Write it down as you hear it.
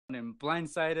and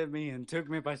blindsided me and took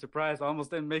me by surprise. I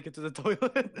almost didn't make it to the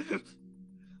toilet.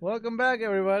 Welcome back,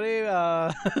 everybody.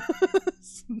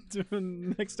 To the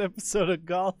next episode of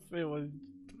Golf. It was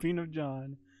Peanut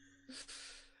John.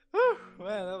 Whew,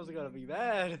 man, that was gonna be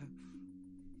bad.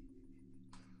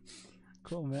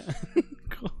 Cool, man.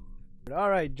 Cool. All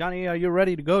right, Johnny, are you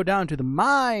ready to go down to the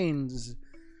mines?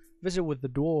 Visit with the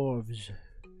dwarves.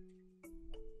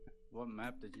 What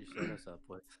map did you set us up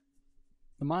with?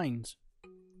 The mines.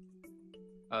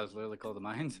 Oh, it's literally called the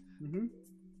mines. Mm-hmm.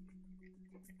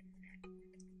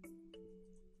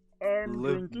 I'm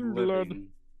drinking blood. living.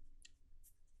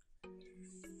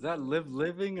 Is that live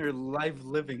living or live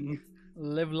living?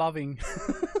 Live loving.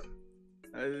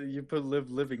 You put live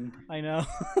living. I know.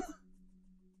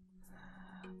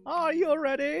 Are you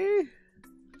ready?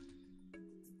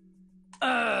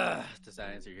 Does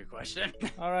that answer your question?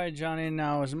 All right, Johnny.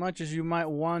 Now, as much as you might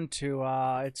want to,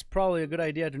 it's probably a good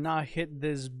idea to not hit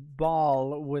this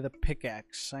ball with a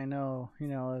pickaxe. I know,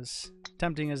 as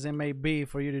tempting as it may be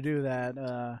for you to do that,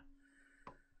 I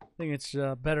think it's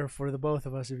better for the both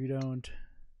of us if you don't.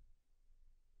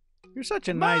 You're such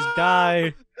a nice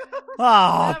guy.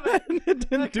 Oh, man, it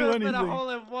didn't do anything. A hole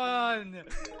in one.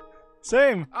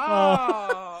 Same.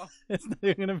 Oh. It's not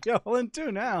even gonna be a hole in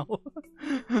two now.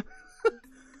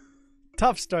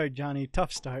 Tough start, Johnny.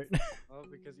 Tough start. Oh,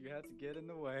 because you had to get in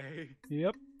the way.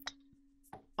 Yep.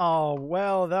 Oh,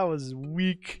 well, that was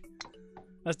weak.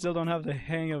 I still don't have the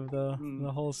hang of the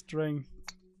whole strength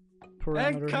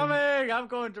parameter. Incoming! I'm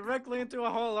going directly into a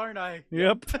hole, aren't I?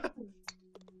 Yep.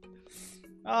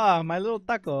 Ah, my little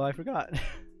taco. I forgot.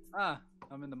 Ah,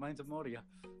 I'm in the mines of Moria.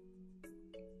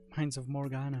 Mines of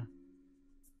Morgana.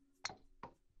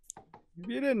 If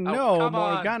you didn't Oh, know, come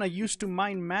on. Morgana used to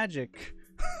mine magic.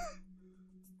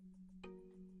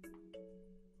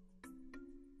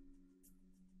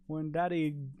 When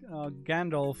Daddy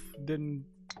Gandalf didn't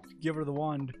give her the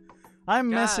wand. I'm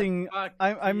messing. fuck,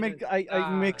 I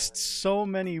Jesus. mixed so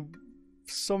many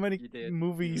You did.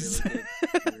 movies. You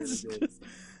really did.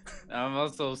 I'm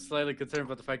also slightly concerned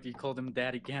about the fact that you called him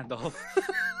Daddy Gandalf.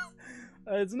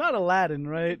 It's not Aladdin,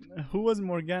 right? Who was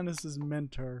Morganus'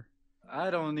 mentor? I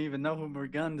don't even know who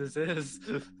Morgundus is.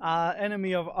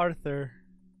 Enemy of Arthur.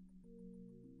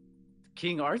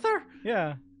 King Arthur?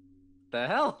 Yeah. The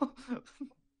hell?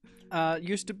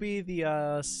 Used to be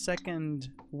the second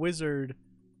wizard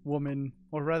woman,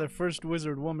 or rather, first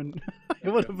wizard woman. I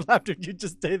would have laughed if you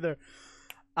just stayed there.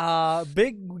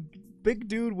 Big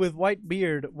dude with white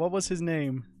beard. What was his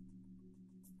name?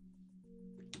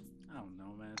 I don't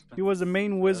know, man. He was the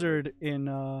main wizard in.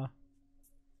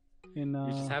 You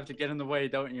just have to get in the way,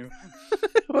 don't you?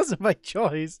 It wasn't my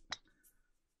choice.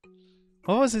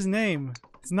 What was his name?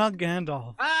 It's not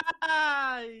Gandalf.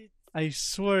 Ah! I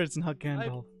swear it's not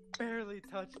Gandalf. I barely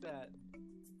touched that.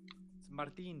 It's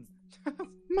Martin.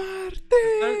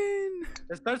 Martin!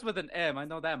 It starts with an M, I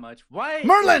know that much. Why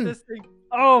Merlin! is this thing...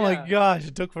 Oh Yeah. my gosh,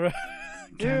 it took forever.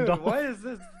 Dude, Gandalf. why is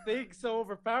this thing so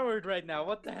overpowered right now?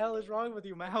 What the hell is wrong with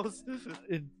you, Mouse?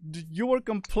 You were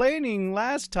complaining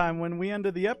last time when we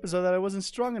ended the episode that I wasn't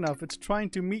strong enough. It's trying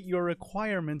to meet your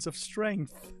requirements of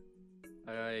strength.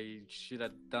 I should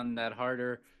have done that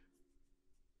harder.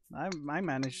 I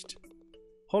managed.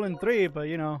 Hole in 3, but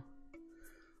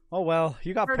Oh well,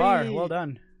 you got Birdie! par. Well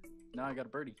done. Now I got a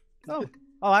birdie. Oh,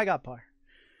 I got par.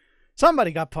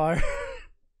 Somebody got par.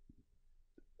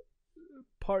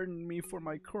 Pardon me for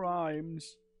my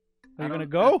crimes. Are you gonna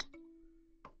go?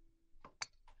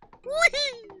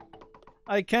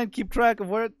 I can't keep track of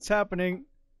what's happening.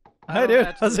 Hi,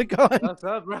 dude. How's it going? What's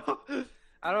up, bro?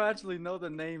 I don't actually know the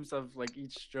names of like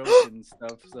each stroke and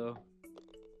stuff, so.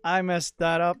 I messed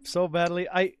that up so badly.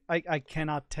 I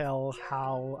cannot tell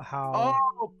how.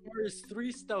 Oh, par is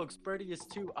 3 strokes. Birdie is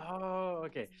 2. Oh,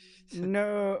 okay.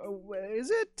 No, is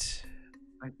it?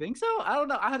 I think so. I don't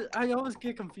know. I always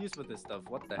get confused with this stuff.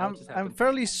 What the hell just happened? I'm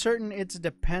fairly certain it's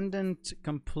dependent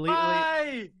completely.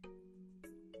 Bye!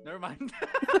 Never mind.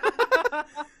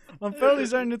 I'm fairly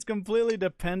certain it's completely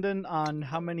dependent on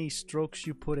how many strokes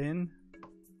you put in.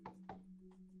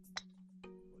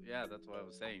 Yeah, that's what I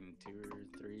was saying. 2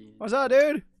 or 3. What's up,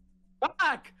 dude?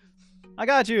 Fuck! I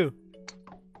got you.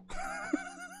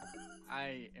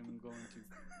 I am going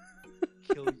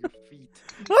to kill your feet.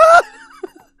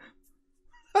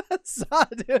 What's up,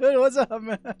 dude? What's up,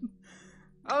 man?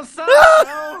 Oh, sorry,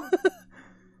 no!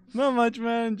 Not much,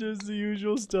 man. Just the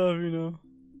usual stuff, You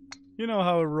know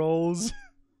how it rolls.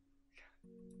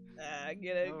 I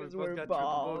get it, because we both we're got triple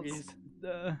balls.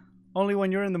 bogeys. Only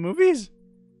when you're in the movies?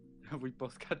 We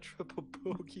both got triple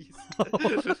bogeys.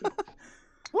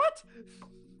 What?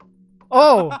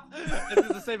 Oh! Does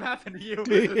the same happen to you?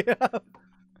 Yeah.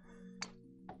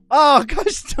 Oh,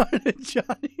 gosh darn it,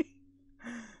 Johnny.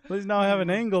 At least now I have an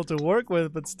angle to work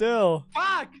with, but still.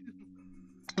 Fuck!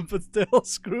 But still,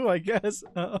 screw, I guess.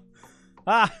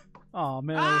 Ah! Oh,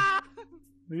 man. Ah!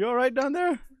 Are you alright down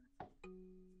there?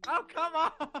 Oh, come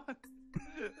on!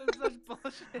 That's such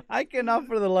bullshit. I cannot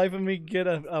for the life of me get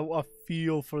a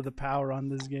feel for the power on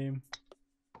this game.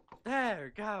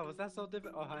 There, God, was that so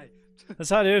different? Oh, hi. That's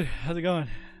how, dude. How's it going?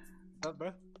 What's up,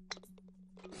 bro?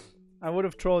 I would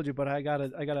have trolled you, but I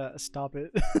gotta stop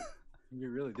it. You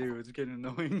really do. It's getting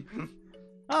annoying.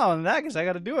 Oh, in that case, I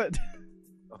gotta do it.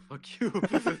 Oh, fuck you.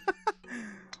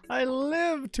 I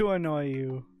live to annoy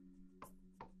you.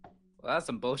 Well, that's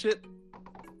some bullshit.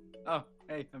 Oh,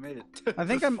 hey, I made it. I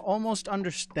think I'm almost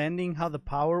understanding how the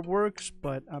power works,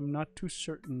 but I'm not too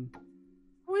certain.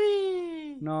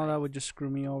 Whee! No, that would just screw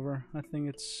me over. I think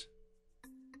it's...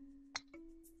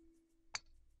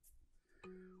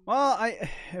 Well,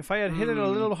 if I had hit it a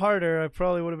little harder, I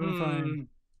probably would have been fine.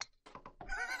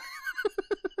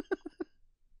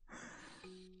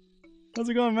 How's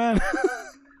it going, man?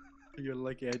 You're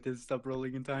lucky I did stop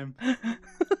rolling in time.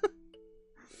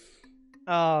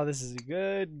 Oh, this is a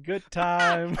good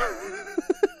time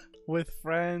with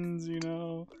friends, you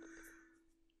know.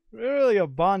 Really a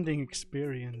bonding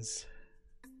experience.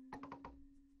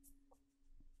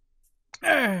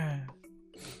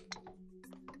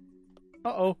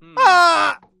 Uh-oh.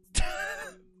 Ah!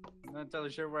 I'm not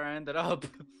entirely sure where I ended up.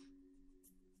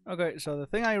 Okay, so the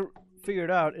thing I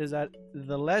figured out is that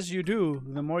the less you do,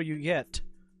 the more you get.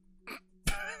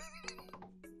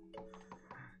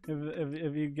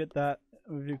 if you get that,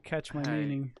 if you catch my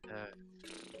meaning.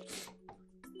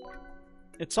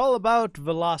 It's all about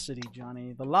velocity,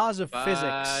 Johnny. The laws of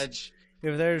physics.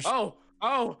 If there's... Oh!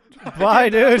 Bye,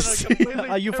 dude!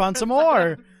 You found some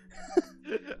more!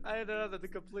 I ended up at the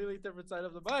completely different side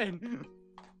of the mine.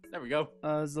 There we go.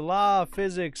 As the law of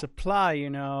physics apply, you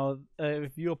know,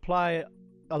 if you apply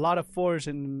a lot of force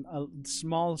in a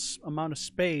small amount of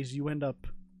space, you end up,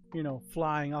 you know,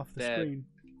 flying off the screen.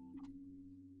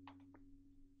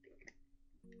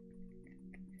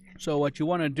 So what you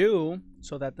want to do,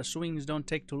 so that the swings don't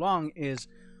take too long, is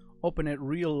open it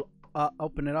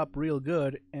up real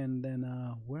good, and then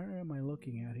where am I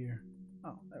looking at here?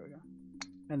 Oh, there we go.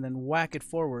 And then whack it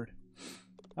forward.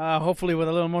 Hopefully with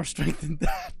a little more strength than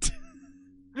that.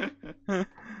 That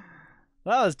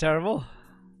was terrible.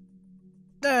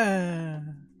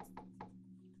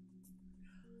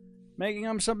 Making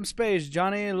up some space,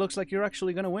 Johnny. It looks like you're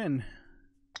actually gonna win.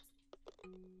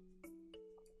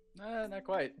 Not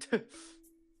quite.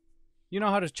 You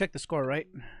know how to check the score, right?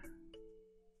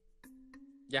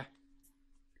 Yeah.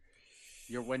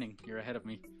 You're winning. You're ahead of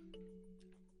me.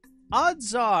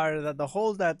 Odds are that the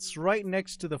hole that's right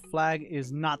next to the flag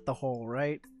is not the hole,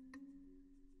 right?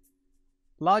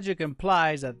 Logic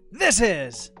implies that this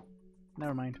is.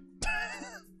 Never mind.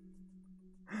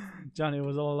 Johnny, it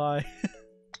was all a lie.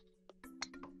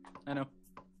 I know.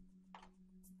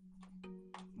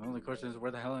 The only question is,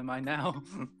 where the hell am I now?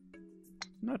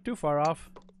 Not too far off.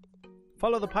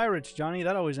 Follow the pirates, Johnny.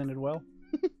 That always ended well.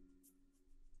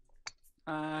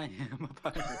 I am a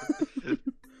pirate.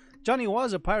 Johnny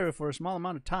was a pirate for a small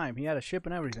amount of time. He had a ship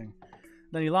and everything.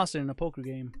 Then he lost it in a poker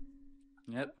game.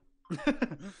 Yep.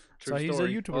 So he's a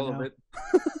YouTuber all now. of it.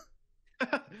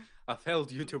 A failed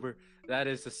YouTuber. That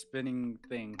is a spinning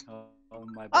thing. Oh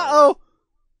my god. Uh-oh!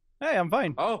 Hey, I'm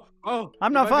fine. Oh!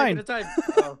 I'm not fine.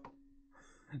 Oh.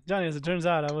 Johnny, as it turns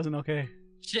out, I wasn't okay.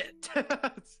 Shit!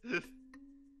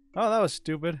 Oh, that was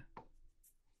stupid.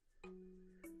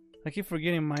 I keep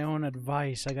forgetting my own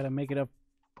advice. I gotta make it up.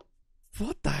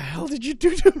 What the hell did you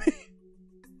do to me?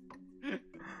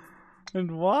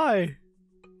 And why?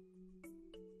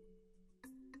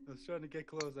 I was trying to get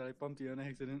close and I bumped you on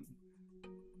accident.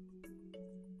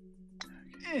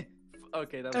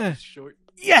 Okay, that was short.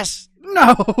 Yes!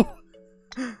 No!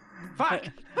 Fuck!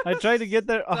 I tried to get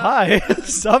there. Oh, hi!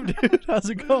 Sup, dude? How's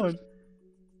it going?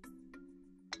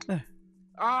 Oh,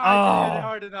 I didn't hit it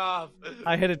hard enough.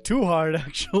 I hit it too hard,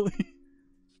 actually.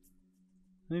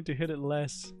 I need to hit it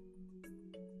less.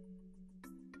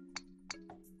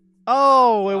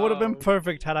 Oh, it would have been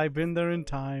perfect had I been there in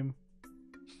time.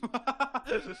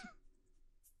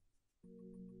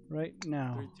 Right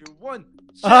now. 3, 2, 1.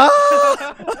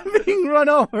 Ah! I'm being run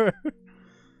over.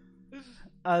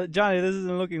 Johnny, this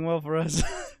isn't looking well for us.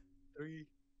 3,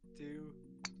 2,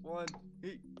 1.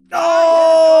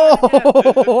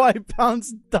 Oh! I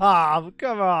bounced off.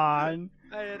 Come on.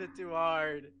 I hit it too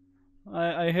hard.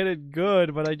 I hit it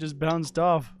good, but I just bounced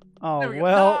off. Oh,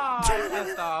 well. I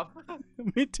messed up.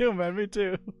 Me too, man. Me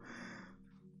too.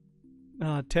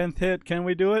 10th hit. Can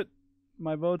we do it?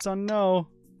 My vote's on no.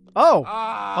 Oh!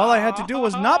 Ah! All I had to do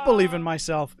was not believe in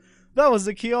myself. That was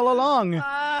the key all along.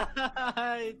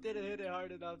 I didn't hit it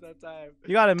hard enough that time.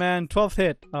 You got it, man. 12th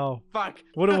hit. Oh. Fuck.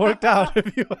 Would have worked out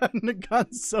if you hadn't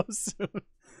gone so soon.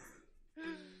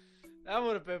 That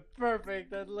would have been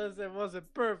perfect unless it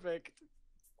wasn't perfect.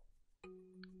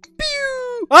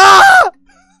 Pew! Ah!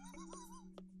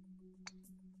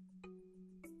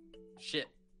 Shit.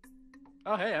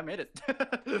 Oh, hey, I made it.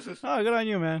 Oh, good on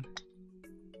you, man.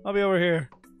 I'll be over here.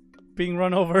 Being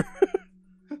run over.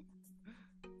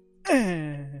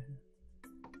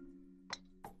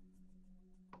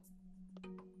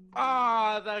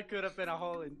 Ah, that could have been a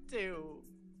hole in 2.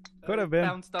 Could have been.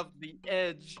 Bounced off the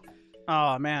edge.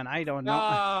 Oh, man, I don't know.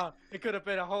 Ah, it could have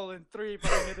been a hole in 3,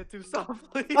 but I hit it too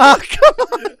softly. Oh, come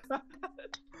on!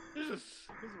 Who's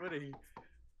winning?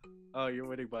 Oh, you're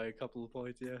winning by a couple of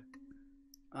points, yeah.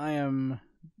 I am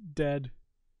dead.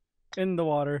 In the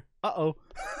water. Uh-oh.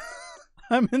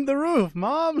 I'm in the roof,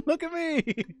 Mom! Look at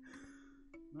me!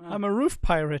 I'm a roof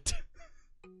pirate.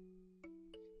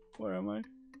 Where am I?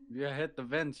 If you hit the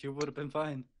vents, you would have been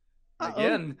fine. Uh-oh.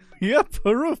 Again. Yep,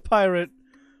 a roof pirate.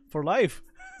 For life.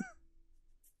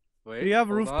 Wait, Do you have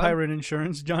hold roof on. pirate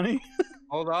insurance, Johnny?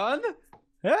 Hold on.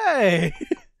 Hey!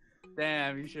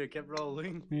 Damn, you should have kept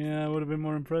rolling. Yeah, it would have been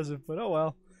more impressive, but oh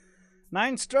well.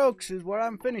 9 strokes is where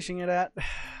I'm finishing it at.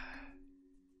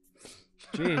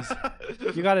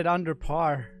 Jeez. You got it under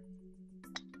par.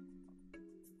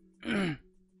 It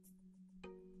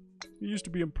used to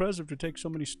be impressive to take so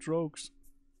many strokes.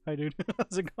 Hi, dude.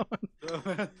 How's it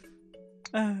going?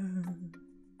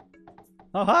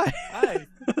 Oh, hi. Hi.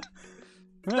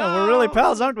 Yeah, we're really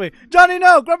pals, aren't we? Johnny,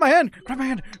 no! Grab my hand! Grab my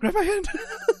hand! Grab my hand!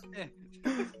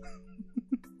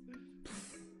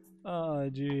 Oh,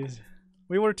 jeez.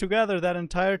 We were together that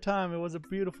entire time. It was a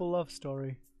beautiful love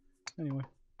story. Anyway.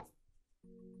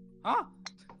 Huh?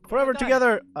 Forever I died.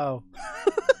 together! Oh.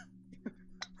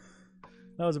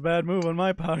 That was a bad move on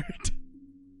my part.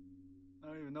 I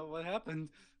don't even know what happened.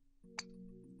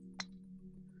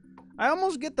 I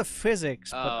almost get the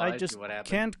physics, but Oh, I I just see what happened.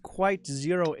 can't quite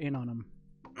zero in on them.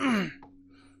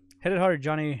 Hit it hard,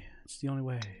 Johnny. It's the only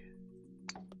way.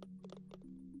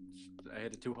 I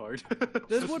hit it too hard.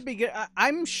 This would be good.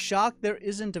 I'm shocked there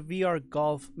isn't a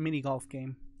VR mini golf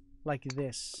game like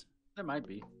this. There might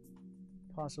be.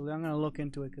 Possibly. I'm going to look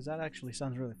into it because that actually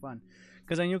sounds really fun.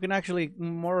 Because then you can actually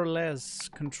more or less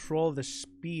control the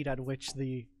speed at which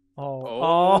the...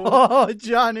 Oh,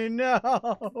 Johnny, no!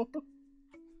 Oh,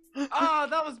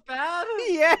 that was bad?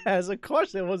 Yes, of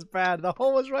course it was bad. The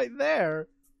hole was right there.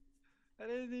 I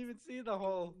didn't even see the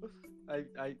hole. I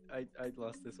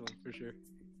lost this one for sure.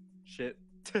 Shit.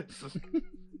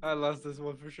 I lost this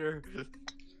one for sure.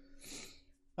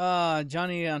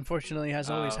 Johnny unfortunately has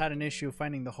always Oh. had an issue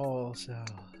finding the hole, so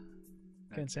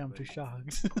can't say I'm too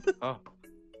shocked. Oh,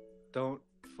 don't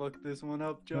fuck this one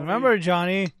up, Johnny. Remember,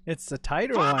 Johnny, it's the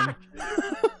tighter one.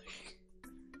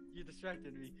 You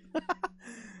distracted me.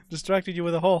 Distracted you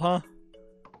with a hole, huh?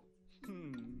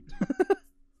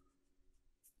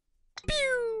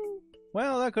 Pew!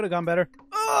 Well, that could have gone better.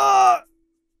 Ah!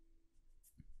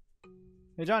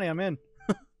 Hey, Johnny, I'm in.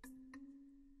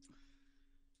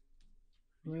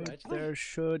 Right Actually? there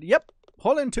should... Yep!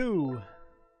 Hole in 2.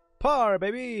 Par,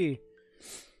 baby!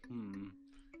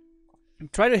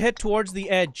 Try to hit towards the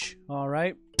edge,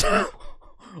 alright?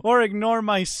 Or ignore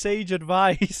my sage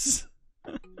advice.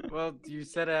 Well, you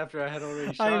said it after I had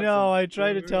already shot. I know, some- I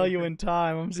tried to tell you in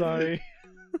time, I'm sorry.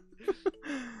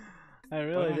 I Why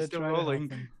really am I did still try to help rolling?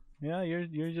 him. Yeah,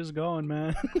 you're just going,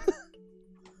 man.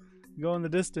 Going the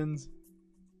distance.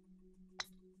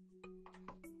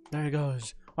 There he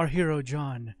goes. Our hero,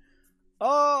 John.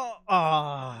 Oh!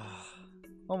 Ah!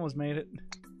 Almost made it.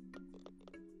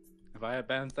 If I had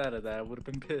bounced out of that, I would have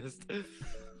been pissed.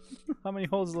 How many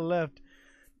holes are left?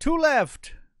 2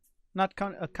 left! Not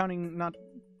counting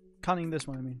this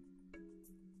one, I mean.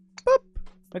 Boop!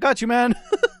 I got you, man!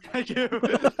 Thank you.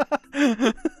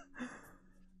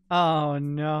 Oh,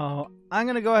 no. I'm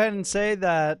gonna go ahead and say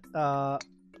that,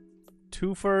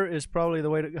 twofer is probably the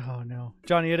way to go. Oh, no.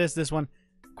 Johnny, it is this one.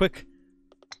 Quick.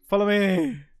 Follow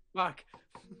me! Fuck.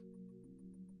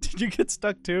 Did you get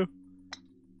stuck too?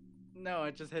 No,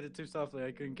 I just hit it too softly.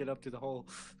 I couldn't get up to the hole.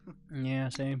 Yeah,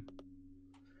 same.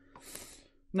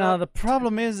 Now, the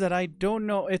problem is that I don't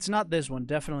know. It's not this one.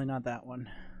 Definitely not that one.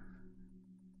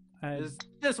 Is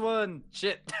this one?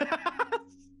 Shit.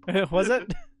 Was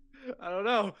it? I don't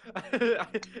know.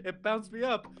 It bounced me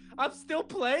up. I'm still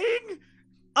playing?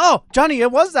 Oh, Johnny,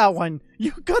 it was that one.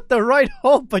 You got the right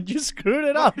hole, but you screwed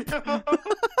it up.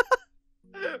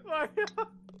 Mario.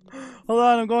 Hold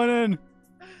on, I'm going in.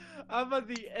 I'm at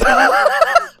the edge. I'm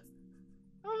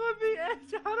at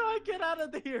How do I get out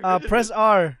of here? Press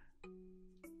R.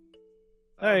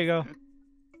 There you go.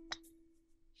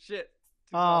 Shit.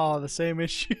 Oh, the same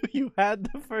issue you had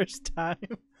the first time.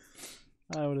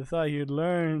 I would have thought you'd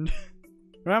learned.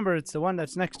 Remember, it's the one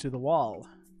that's next to the wall.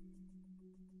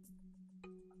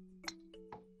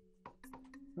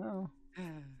 Oh,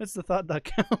 it's the thought that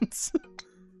counts.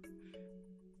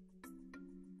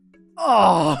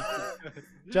 Oh,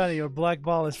 Johnny, your black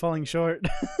ball is falling short.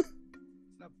 It's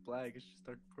not black. It's just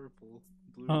dark purple,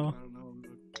 blue. Oh. I don't know. I'm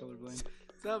colorblind.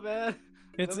 It's not bad.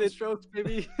 It's Seven strokes,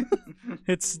 baby.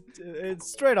 it's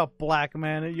straight up black,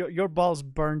 man. Your ball's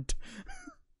burnt.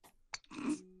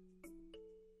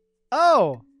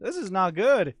 Oh, this is not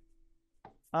good.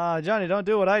 Johnny, don't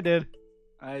do what I did.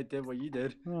 I did what you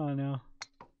did. Oh no.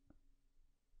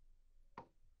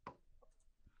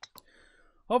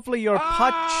 Hopefully your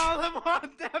putt. Oh,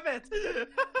 Lamont, damn it!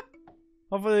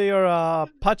 Hopefully your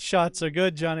putt shots are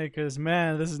good, Johnny. Cause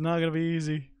man, this is not gonna be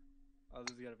easy. Oh,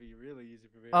 this is gonna be really easy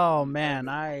for me. Oh man,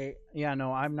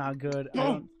 no, I'm not good. I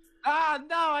don't... Ah,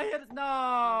 no, I hit it. No,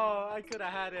 I could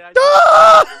have had it.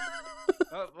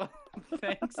 Oh, well,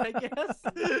 thanks, I guess.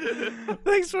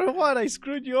 Thanks for what? I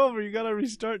screwed you over. You gotta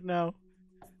restart now.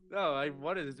 No, I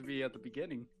wanted it to be at the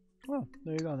beginning. Oh,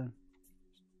 there you go then.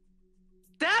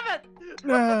 Damn it!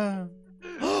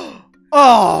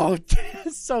 Oh,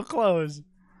 so close.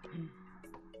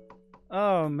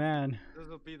 Oh man. This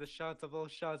will be the shots of all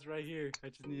shots right here. I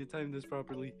just need to time this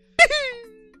properly.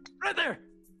 Right there!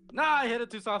 Nah, I hit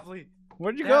it too softly.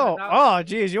 Where'd you Damn go? it, now- Oh,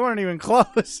 jeez, you weren't even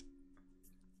close.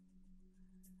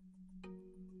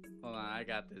 Hold on, I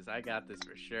got this. I got this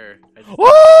for sure. I just Woo!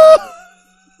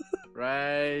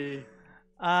 right.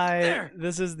 There.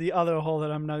 This is the other hole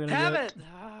that I'm not gonna Damn get. it!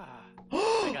 Ah,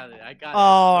 I got it. I got it.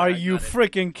 Oh, I are got you it.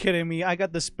 freaking kidding me? I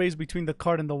got the space between the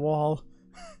card and the wall.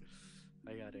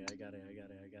 I got it. I got it. I got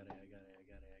it. I got it. I got it. I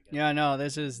got it. Yeah, no,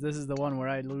 this is the one where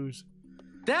I lose.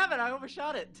 Damn it! I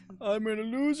overshot it. I'm gonna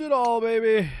lose it all,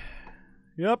 baby.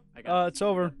 Yep. I got this. It's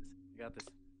over. I got this.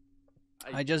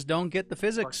 I just don't get the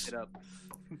physics. Fucked it up.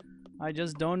 I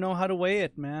just don't know how to weigh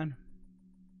it, man.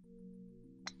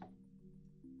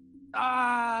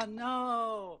 Ah,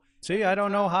 no. See, I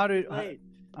don't know how to. Wait.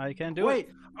 I can't do it. Wait.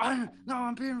 No,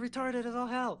 I'm being retarded as all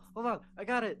hell. Hold on. I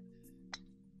got it.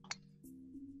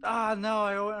 Ah, no.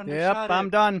 I undershot Yep, it. I'm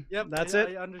done. Yep, That's I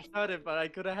it. undershot it, but I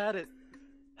could have had it.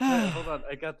 Hold on.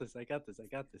 I got this. I got this. I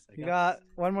got this. I got You got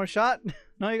one more shot?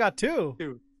 No, you got two.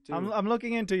 two. I'm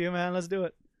looking into you, man. Let's do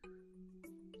it.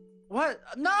 What?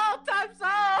 No, time's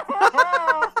up!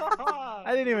 I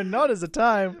didn't even notice the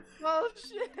time. Oh,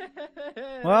 shit.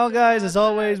 Well, guys, as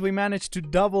always, we managed to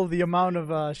double the amount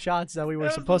of shots that we were It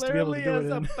was supposed to be able to do it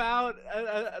literally in. about,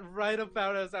 right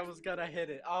about as I was gonna hit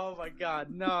it. Oh my god,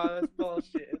 no, that's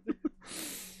bullshit.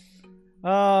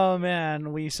 Oh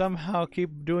man, we somehow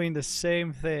keep doing the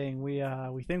same thing. We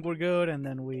think we're good, and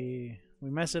then we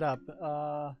mess it up.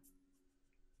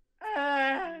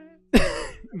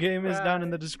 Game is down in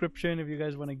the description if you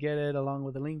guys want to get it, along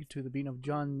with a link to the Bean of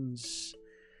John's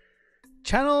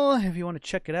channel if you want to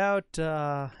check it out.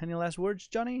 Any last words,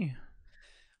 Johnny?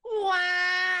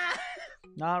 Wow!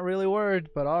 Not really word,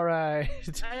 but all right.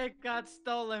 It got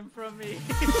stolen from me. I'm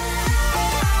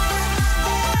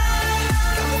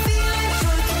feeling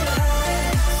drunk and high.